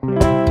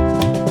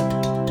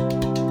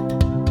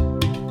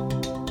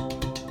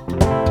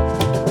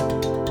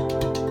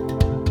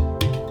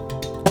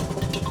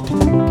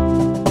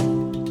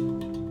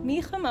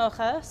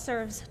Mocha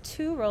serves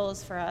two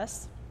roles for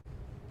us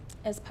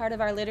as part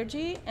of our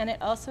liturgy, and it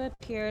also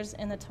appears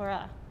in the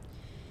Torah.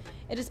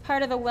 It is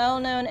part of a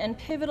well-known and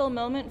pivotal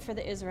moment for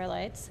the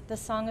Israelites, the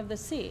Song of the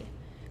Sea,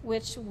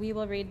 which we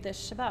will read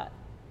this Shabbat.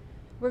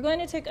 We're going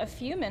to take a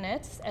few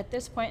minutes at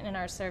this point in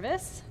our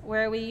service,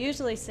 where we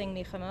usually sing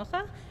Mi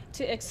Chamocha,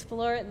 to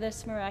explore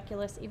this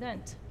miraculous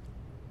event.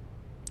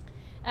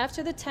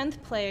 After the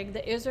 10th plague,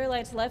 the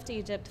Israelites left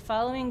Egypt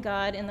following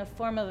God in the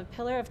form of a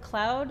pillar of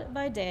cloud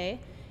by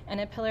day and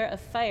a pillar of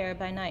fire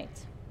by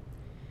night.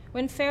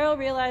 When Pharaoh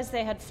realized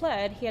they had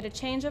fled, he had a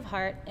change of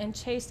heart and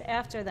chased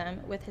after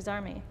them with his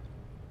army.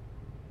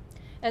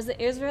 As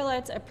the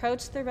Israelites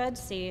approached the Red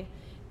Sea,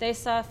 they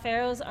saw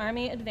Pharaoh's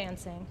army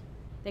advancing.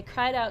 They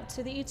cried out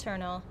to the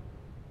Eternal,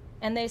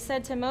 and they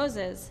said to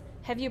Moses,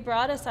 "Have you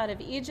brought us out of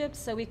Egypt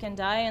so we can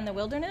die in the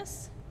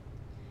wilderness?"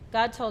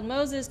 God told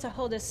Moses to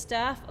hold his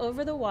staff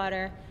over the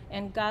water,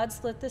 and God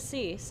split the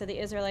sea so the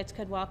Israelites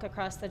could walk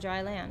across the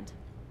dry land.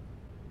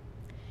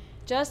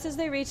 Just as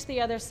they reached the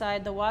other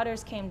side, the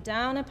waters came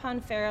down upon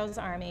Pharaoh's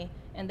army,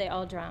 and they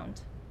all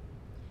drowned.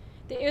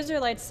 The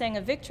Israelites sang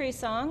a victory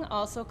song,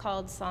 also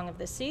called Song of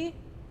the Sea,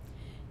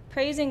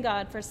 praising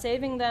God for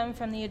saving them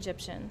from the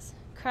Egyptians,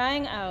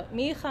 crying out,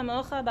 "Mi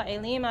chamocha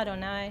ba'elim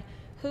Adonai,"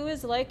 who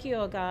is like you,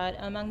 O God,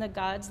 among the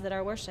gods that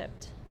are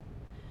worshipped.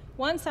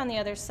 Once on the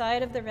other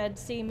side of the Red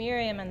Sea,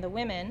 Miriam and the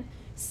women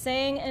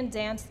sang and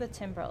danced the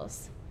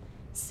timbrels.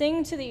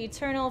 "Sing to the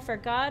Eternal, for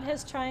God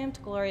has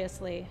triumphed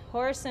gloriously.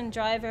 Horse and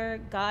driver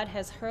God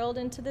has hurled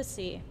into the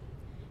sea."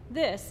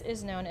 This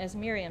is known as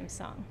Miriam's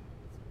song.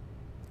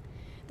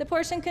 The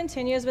portion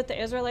continues with the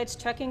Israelites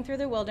trekking through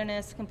the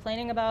wilderness,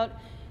 complaining about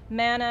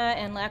manna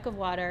and lack of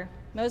water.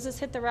 Moses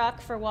hit the rock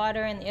for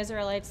water, and the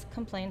Israelites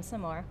complained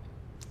some more.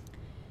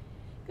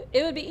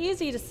 It would be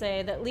easy to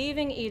say that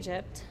leaving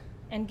Egypt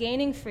and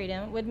gaining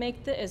freedom would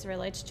make the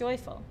Israelites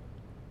joyful.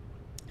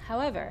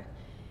 However,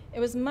 it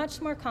was much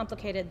more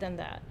complicated than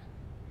that.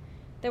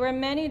 There were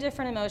many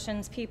different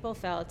emotions people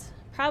felt,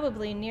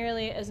 probably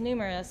nearly as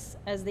numerous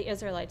as the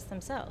Israelites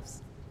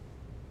themselves.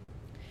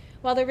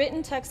 While the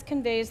written text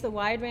conveys the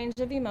wide range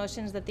of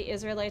emotions that the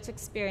Israelites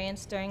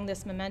experienced during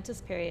this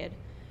momentous period,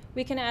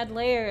 we can add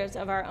layers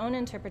of our own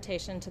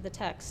interpretation to the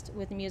text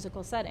with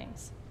musical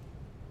settings.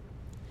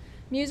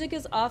 Music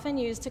is often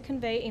used to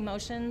convey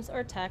emotions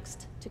or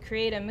text, to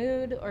create a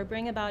mood or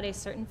bring about a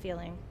certain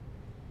feeling.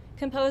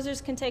 Composers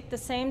can take the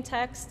same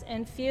text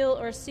and feel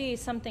or see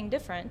something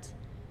different,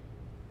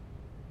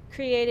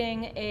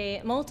 creating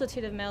a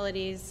multitude of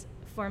melodies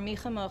for Mi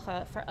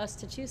Chamocha for us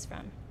to choose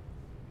from.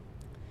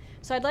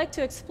 So I'd like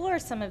to explore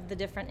some of the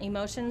different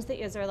emotions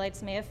the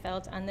Israelites may have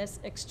felt on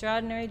this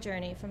extraordinary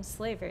journey from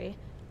slavery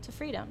to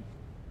freedom.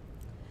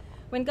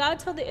 When God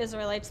told the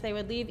Israelites they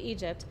would leave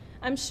Egypt,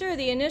 I'm sure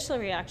the initial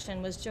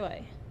reaction was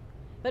joy.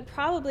 But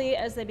probably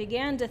as they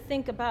began to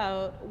think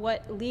about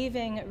what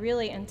leaving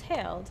really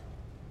entailed,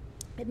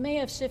 it may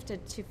have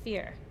shifted to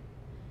fear.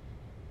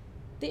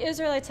 The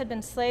Israelites had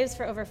been slaves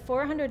for over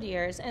 400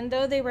 years, and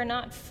though they were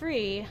not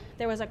free,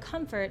 there was a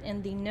comfort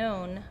in the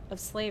known of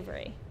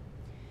slavery.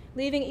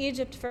 Leaving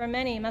Egypt for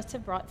many must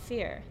have brought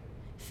fear.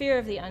 Fear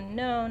of the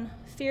unknown,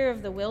 fear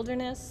of the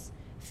wilderness,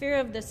 fear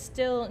of the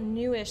still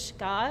newish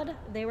God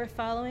they were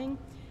following,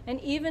 and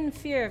even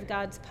fear of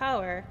God's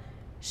power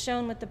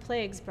shown what the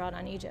plagues brought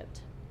on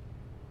Egypt.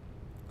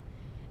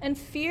 And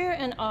fear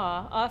and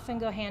awe often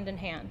go hand in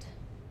hand.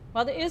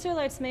 While the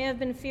Israelites may have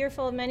been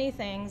fearful of many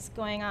things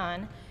going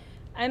on,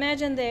 I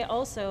imagine they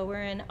also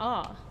were in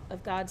awe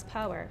of God's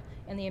power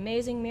and the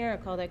amazing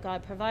miracle that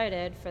God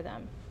provided for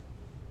them.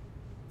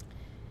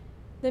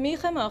 The Mi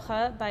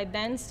Chamocha by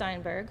Ben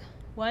Steinberg,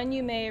 one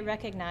you may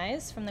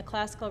recognize from the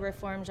classical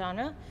reform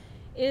genre,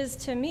 is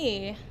to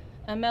me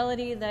a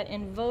melody that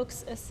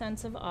invokes a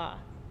sense of awe.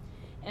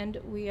 And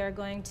we are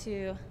going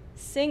to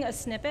sing a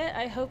snippet.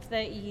 I hope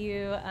that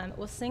you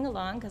will sing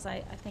along, because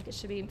I think it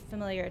should be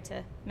familiar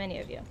to many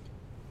of you.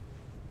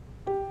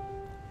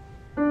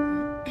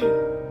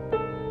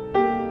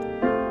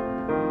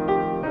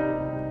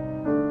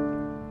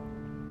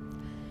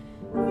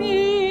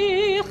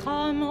 Mi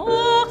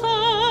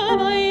chamocha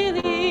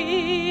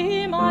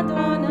ba'elim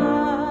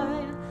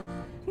Adonai,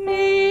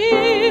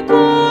 mi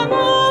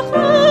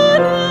kamocha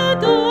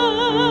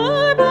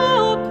nedar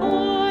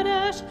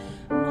ba'kodesh,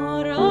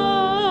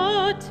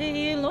 nora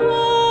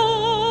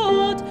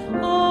tehilot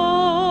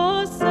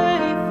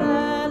osei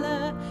fele,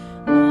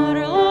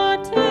 nora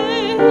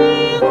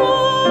tehilot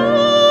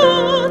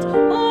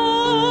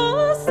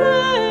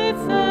osei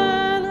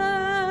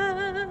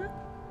fele.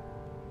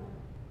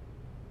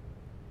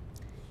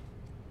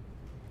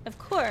 Of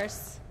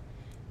course,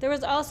 there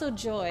was also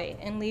joy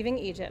in leaving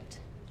Egypt,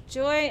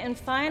 joy in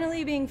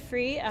finally being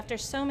free after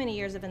so many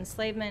years of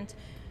enslavement,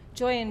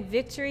 joy in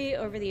victory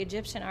over the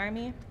Egyptian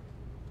army.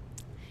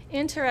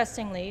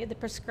 Interestingly, the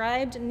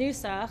prescribed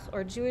nusach,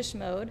 or Jewish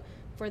mode,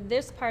 for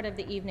this part of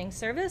the evening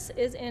service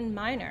is in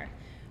minor,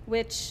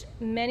 which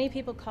many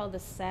people call the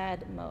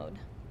sad mode.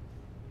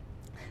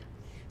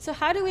 So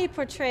how do we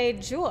portray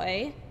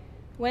joy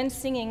when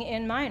singing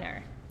in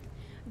minor?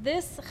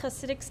 This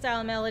Hasidic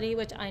style melody,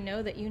 which I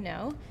know that you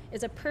know,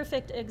 is a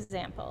perfect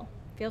example.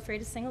 Feel free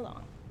to sing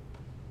along.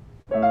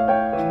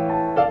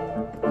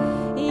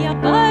 Ya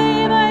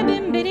bye bye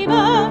bim bidi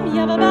bum,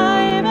 ya bye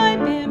bye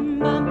bim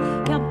bum,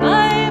 ya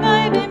bye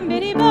bye bim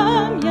bidi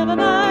bum, ya bye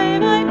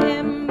bye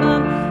bim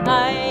bum,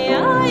 ay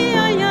ay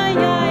ay ay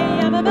ay,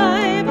 ya bye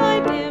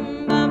bye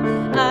bim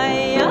bum,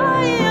 ay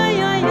ay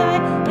ay ay ay,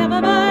 ya bye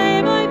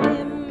bye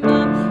bim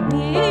bum.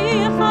 Mi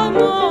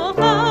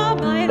chamocha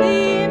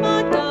b'elim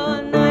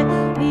Adonai,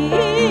 mi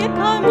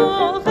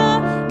kamocha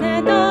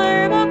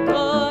nedar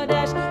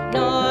b'kodesh,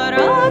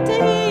 nora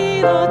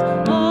tehilot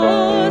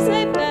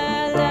oseh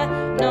pele,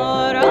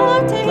 nora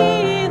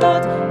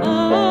tehilot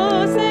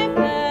oseh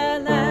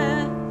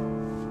pele.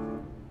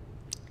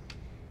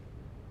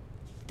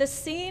 The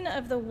scene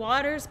of the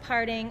waters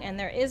parting and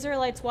their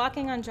Israelites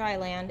walking on dry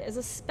land is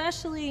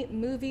especially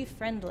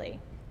movie-friendly.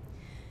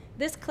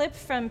 This clip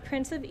from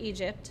Prince of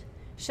Egypt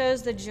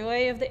shows the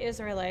joy of the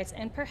Israelites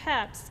and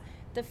perhaps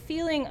the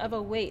feeling of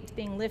a weight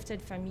being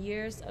lifted from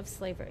years of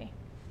slavery.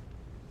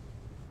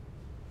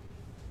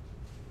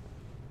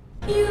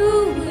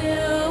 You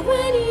will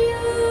when you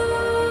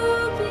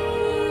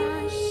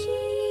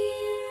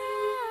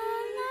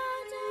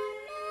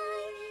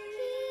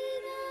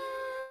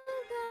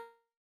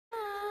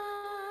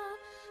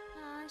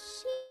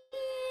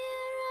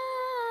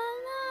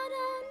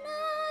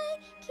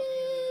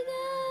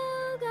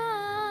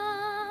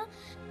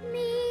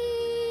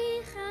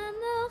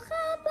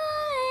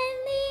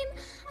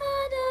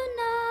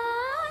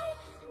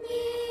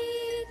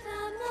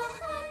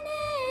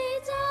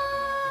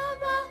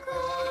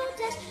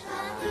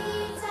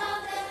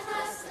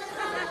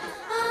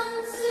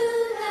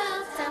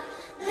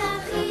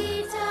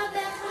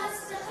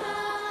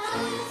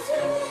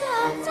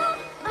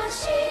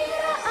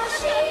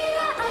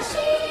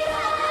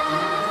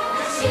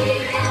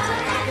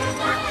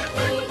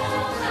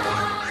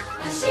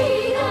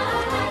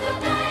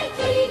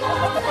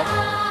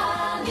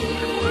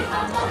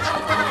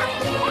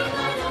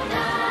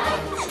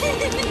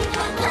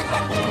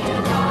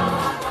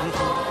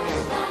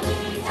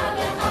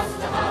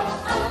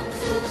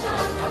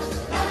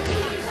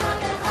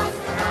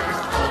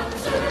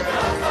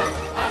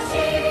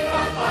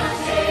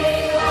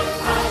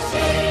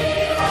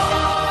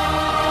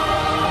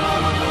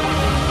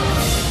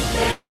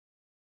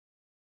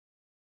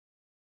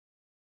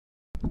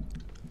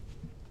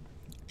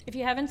If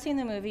you haven't seen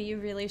the movie, you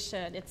really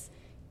should. It's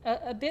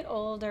a bit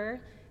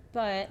older,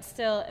 but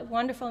still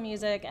wonderful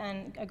music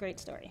and a great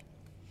story.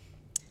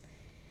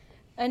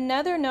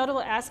 Another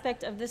notable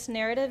aspect of this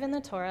narrative in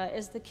the Torah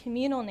is the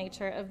communal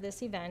nature of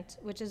this event,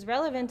 which is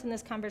relevant in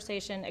this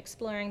conversation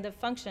exploring the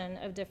function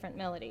of different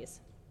melodies.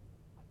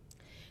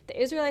 The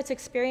Israelites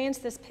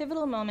experienced this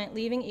pivotal moment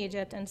leaving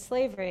Egypt and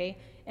slavery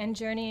and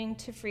journeying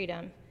to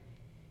freedom.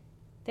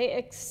 They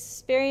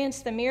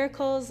experienced the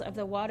miracles of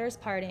the waters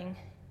parting.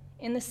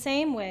 In the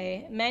same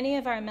way, many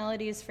of our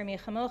melodies for Mi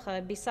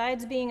Chamocha,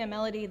 besides being a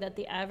melody that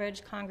the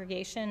average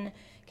congregation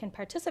can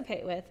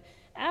participate with,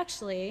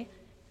 actually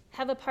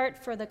have a part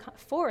for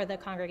the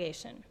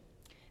congregation.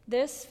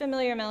 This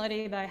familiar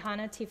melody by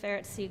Hannah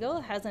Tiferet Siegel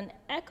has an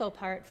echo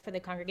part for the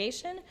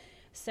congregation,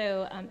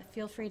 so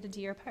feel free to do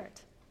your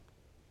part.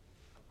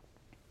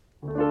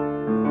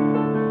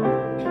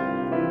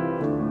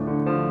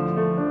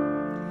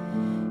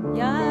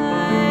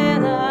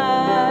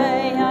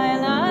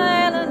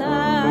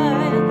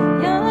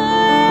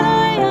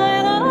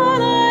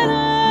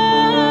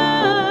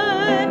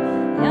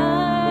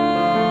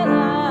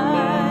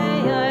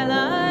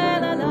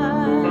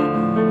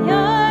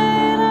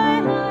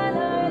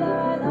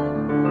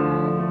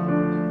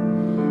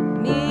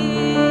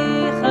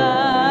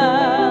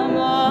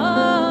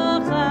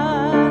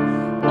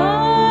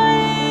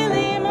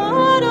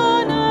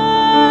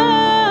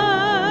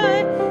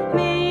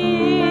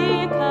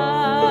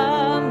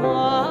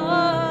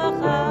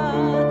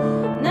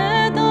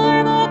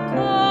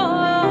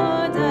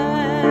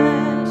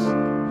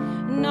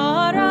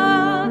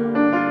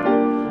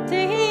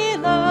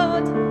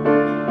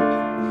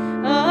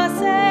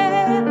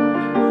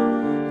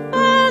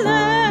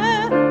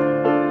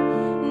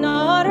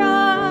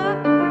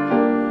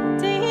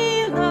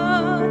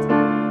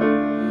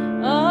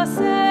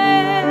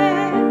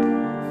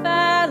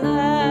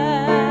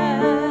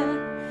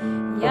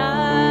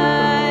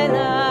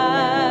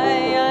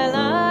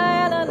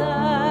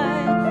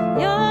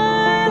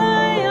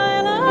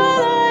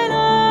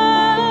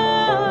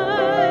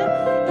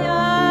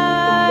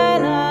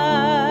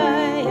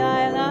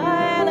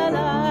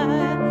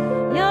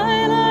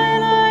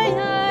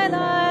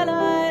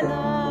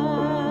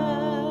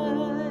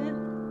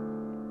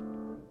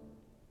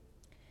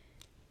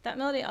 That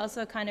melody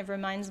also kind of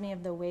reminds me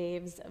of the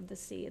waves of the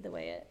sea, the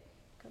way it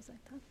goes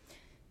like that.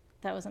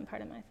 That wasn't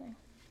part of my thing.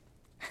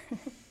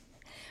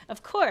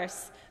 Of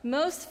course,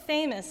 most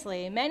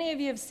famously, many of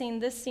you have seen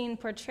this scene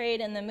portrayed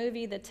in the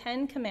movie The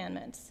Ten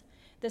Commandments.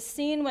 The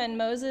scene when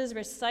Moses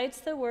recites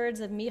the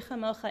words of Mi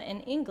Chamocha in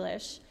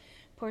English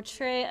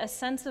portray a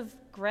sense of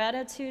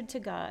gratitude to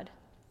God.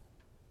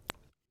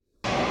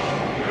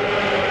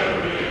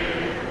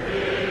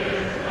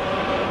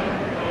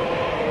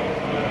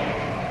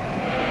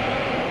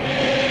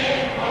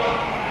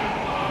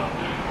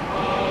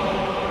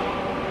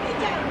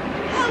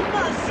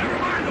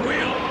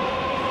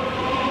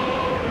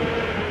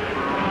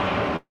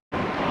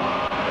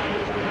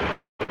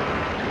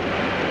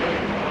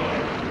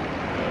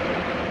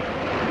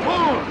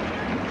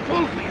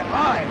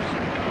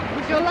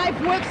 your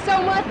life worth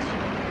so much?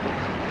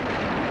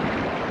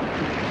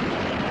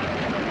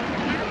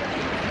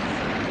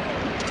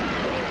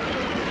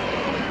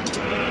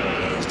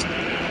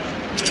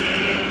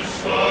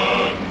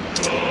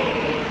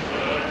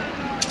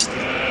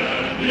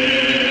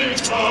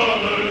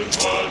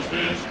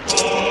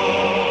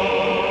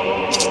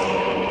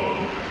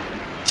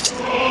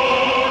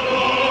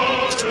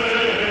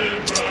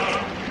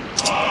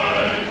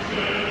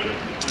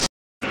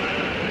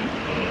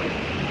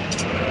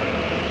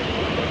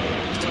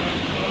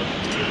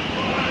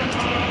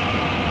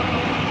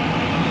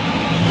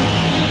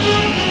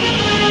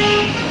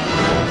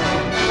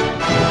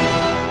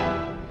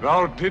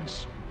 Thou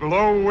didst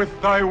blow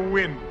with thy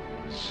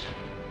winds,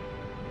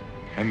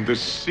 and the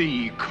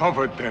sea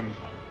covered them.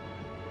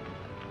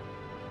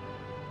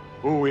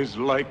 Who is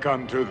like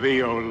unto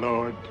thee, O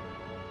Lord?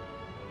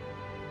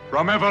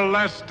 From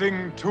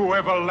everlasting to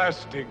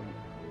everlasting,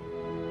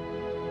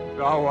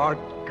 thou art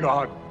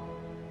God.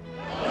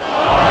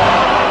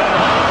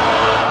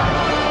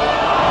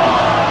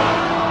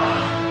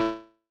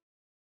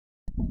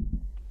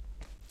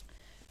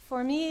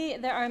 For me,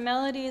 there are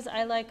melodies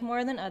I like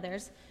more than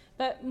others,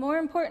 but more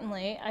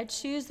importantly, I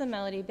choose the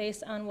melody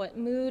based on what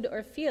mood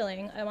or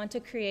feeling I want to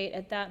create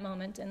at that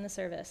moment in the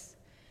service.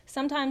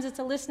 Sometimes it's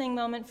a listening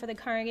moment for the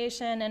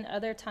congregation, and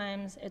other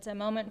times it's a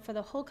moment for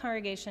the whole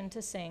congregation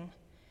to sing.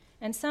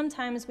 And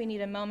sometimes we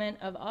need a moment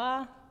of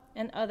awe,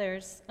 and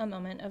others a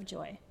moment of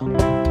joy.